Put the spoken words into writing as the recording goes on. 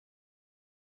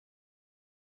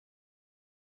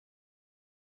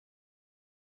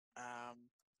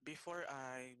Before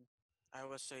I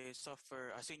was a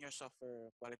senior software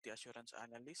quality assurance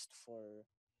analyst for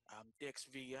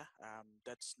TXVIA.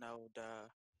 That's now the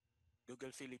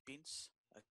Google Philippines,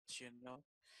 as you know.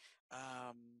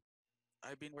 Um,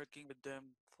 I've been working with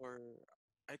them for,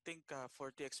 I think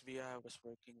for TXVIA, I was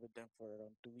working with them for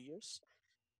around 2 years.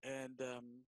 And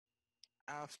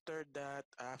after that,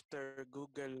 after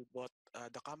Google bought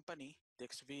the company,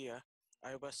 TXVIA,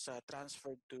 I was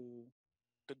transferred to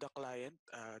the client.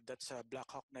 That's a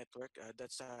Blackhawk network.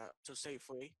 That's to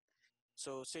Safeway.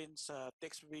 So since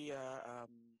TextVia,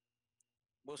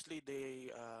 mostly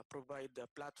they provide the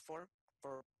platform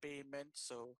for payment.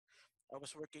 So I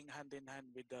was working hand in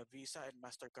hand with the Visa and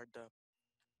Mastercard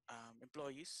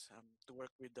employees to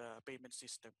work with the payment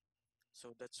system.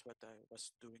 So that's what I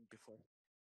was doing before.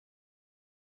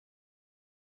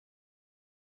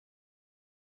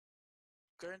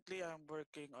 Currently, I'm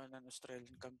working on an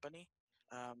Australian company.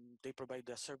 They provide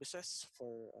the services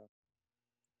for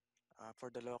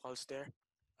the locals there.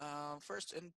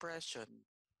 First impression,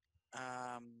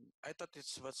 I thought it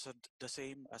was the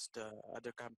same as the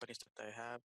other companies that I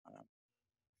have,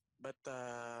 but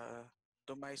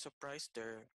to my surprise,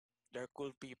 they're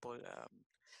cool people.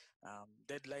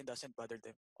 Deadline doesn't bother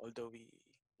them, although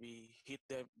we hit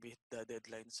them with the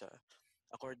deadlines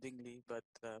accordingly. But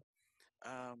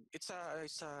it's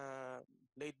a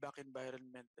laid back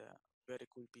environment. Very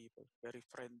cool people, very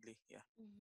friendly. Yeah.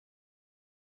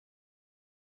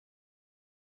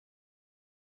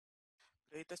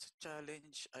 Greatest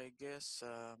challenge, I guess.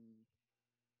 Uh,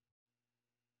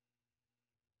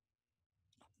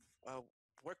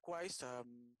 Work-wise,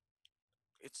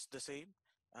 it's the same.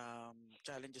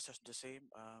 Challenges are the same.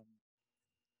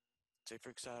 Say, for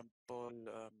example,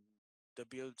 the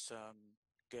builds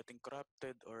getting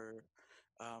corrupted or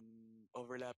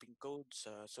overlapping codes.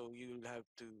 So you'll have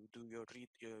to do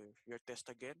your test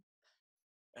again.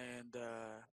 And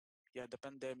yeah, the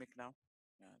pandemic now,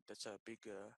 that's a big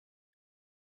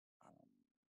um,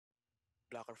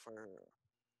 blocker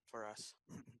for us.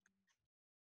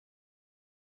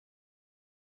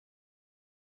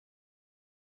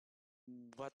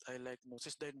 What I like most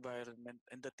is the environment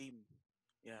and the team.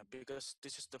 Yeah, because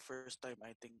this is the first time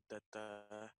I think that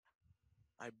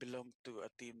I belong to a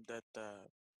team that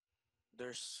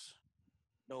there's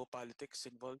no politics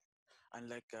involved,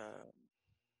 unlike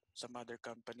some other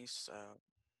companies.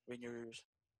 When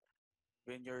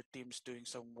your team's doing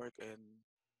some work and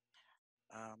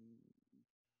um,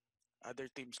 other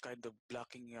teams kind of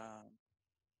blocking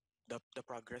the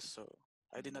progress. So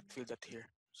I did not feel that here.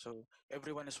 So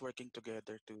everyone is working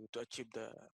together to achieve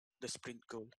the sprint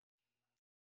goal.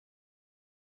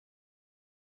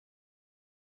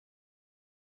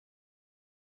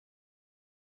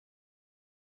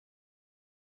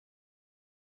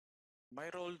 My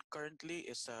role currently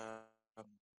is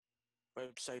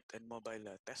website and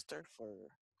mobile tester for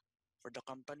the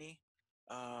company.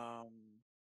 Um,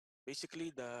 Basically,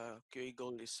 the QA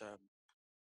goal is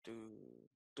to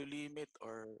to limit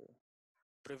or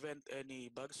prevent any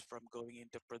bugs from going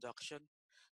into production.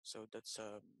 So that's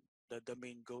the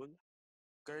main goal.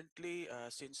 Currently,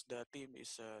 since the team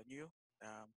is new,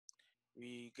 um,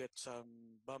 we get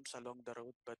some bumps along the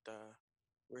road, but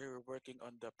we're working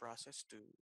on the process to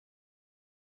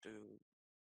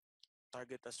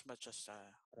target as much as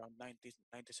around 90,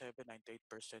 97,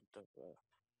 98% of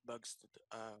bugs that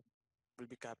will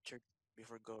be captured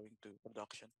before going to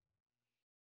production.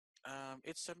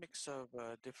 It's a mix of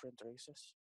different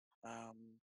races,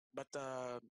 um, but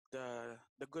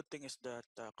the good thing is that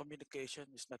communication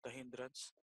is not a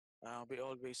hindrance. We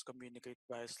always communicate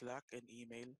via Slack and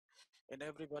email, and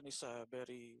everyone is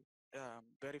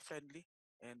very friendly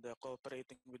and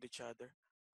cooperating with each other.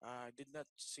 I did not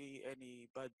see any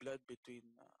bad blood between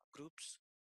groups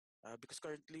because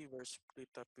currently we're split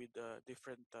up with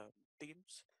different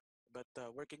teams, but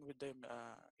working with them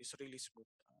is really smooth.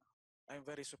 I'm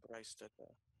very surprised that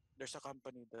there's a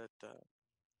company that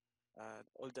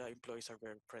all the employees are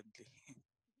very friendly.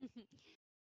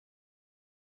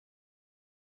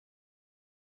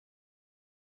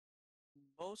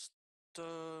 Most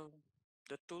uh,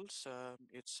 the tools,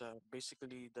 it's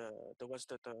basically the ones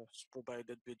that are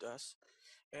provided with us,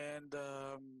 and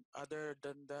other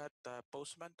than that,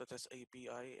 Postman that has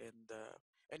API and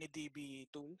any DB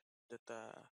tool that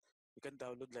you can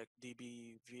download like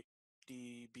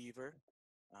DBeaver.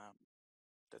 Um,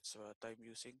 that's what I'm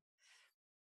using,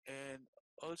 and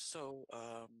also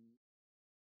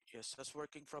yes, as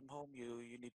working from home,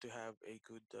 you need to have a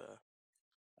good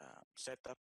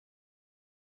setup.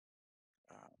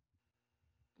 Uh,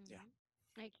 yeah,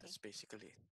 Okay. that's basically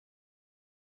it.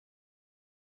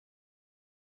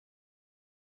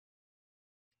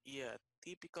 Yeah,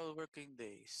 typical working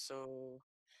day. So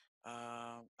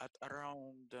at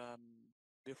around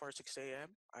before 6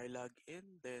 a.m., I log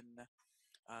in, then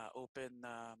open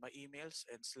my emails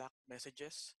and Slack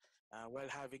messages. While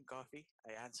having coffee,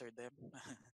 I answer them.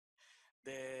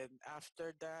 Then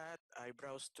after that, I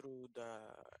browse through the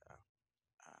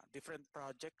different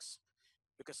projects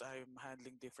because I'm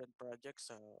handling different projects.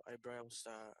 So I browse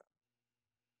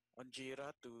on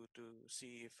Jira to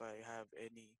see if I have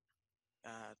any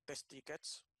test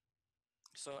tickets.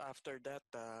 So after that,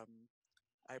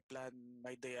 I plan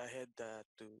my day ahead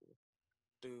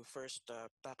to first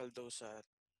tackle those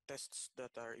tests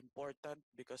that are important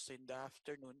because in the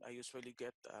afternoon I usually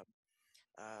get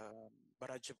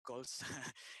barrage of calls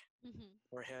Mm-hmm.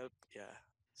 for help. Yeah.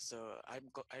 So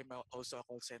I'm also a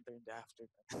call center in the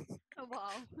afternoon. Oh,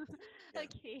 wow. Yeah.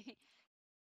 Okay.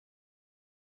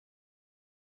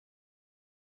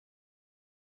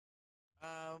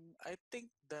 I think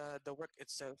the work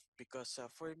itself because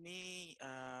for me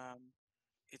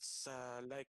it's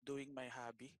like doing my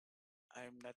hobby.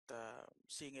 I'm not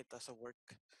seeing it as a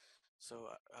work. So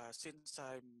since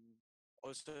I'm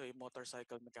also a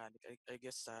motorcycle mechanic, I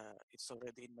guess it's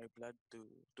already in my blood to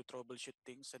troubleshoot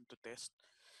things and to test.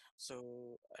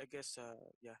 So I guess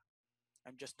yeah,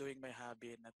 I'm just doing my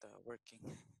hobby and not working.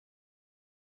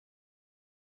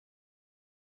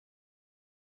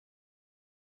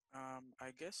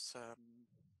 I guess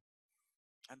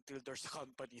until there's a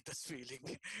company that's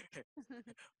willing.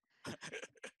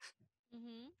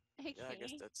 Mm-hmm. Yeah, I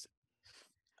guess Okay. that's.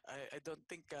 I don't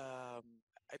think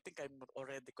I think I'm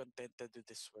already contented with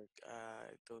this work.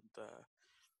 I don't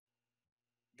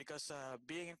because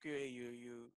being in QA,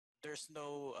 you there's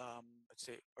no let's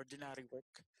say ordinary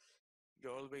work.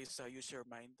 You always use your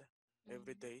mind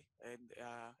every Mm-hmm. day, and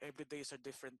every day is a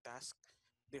different task,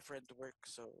 different work.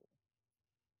 So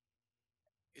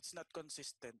it's not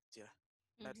consistent. Yeah,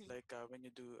 not Mm-hmm. like when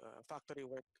you do factory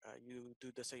work, you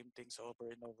do the same things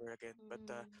over and over again. But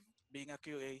Mm-hmm. being a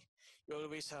QA, you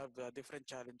always have different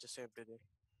challenges every day.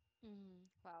 Mm-hmm.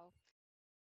 Wow.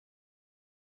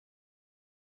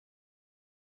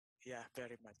 Yeah,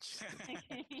 very much.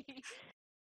 Okay.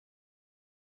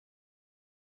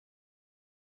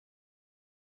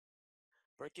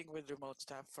 Working with remote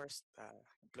staff first,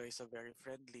 employees are very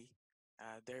friendly.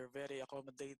 They're very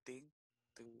accommodating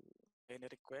to any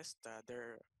request.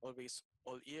 They're always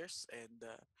all ears and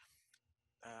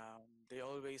they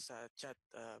always chat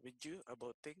with you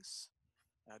about things.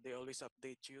 They always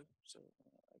update you. So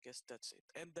I guess that's it.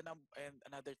 And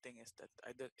another thing is that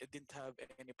I didn't have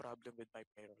any problem with my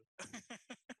payroll.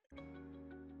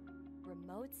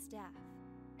 Remote staff,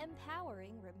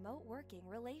 empowering remote working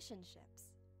relationships.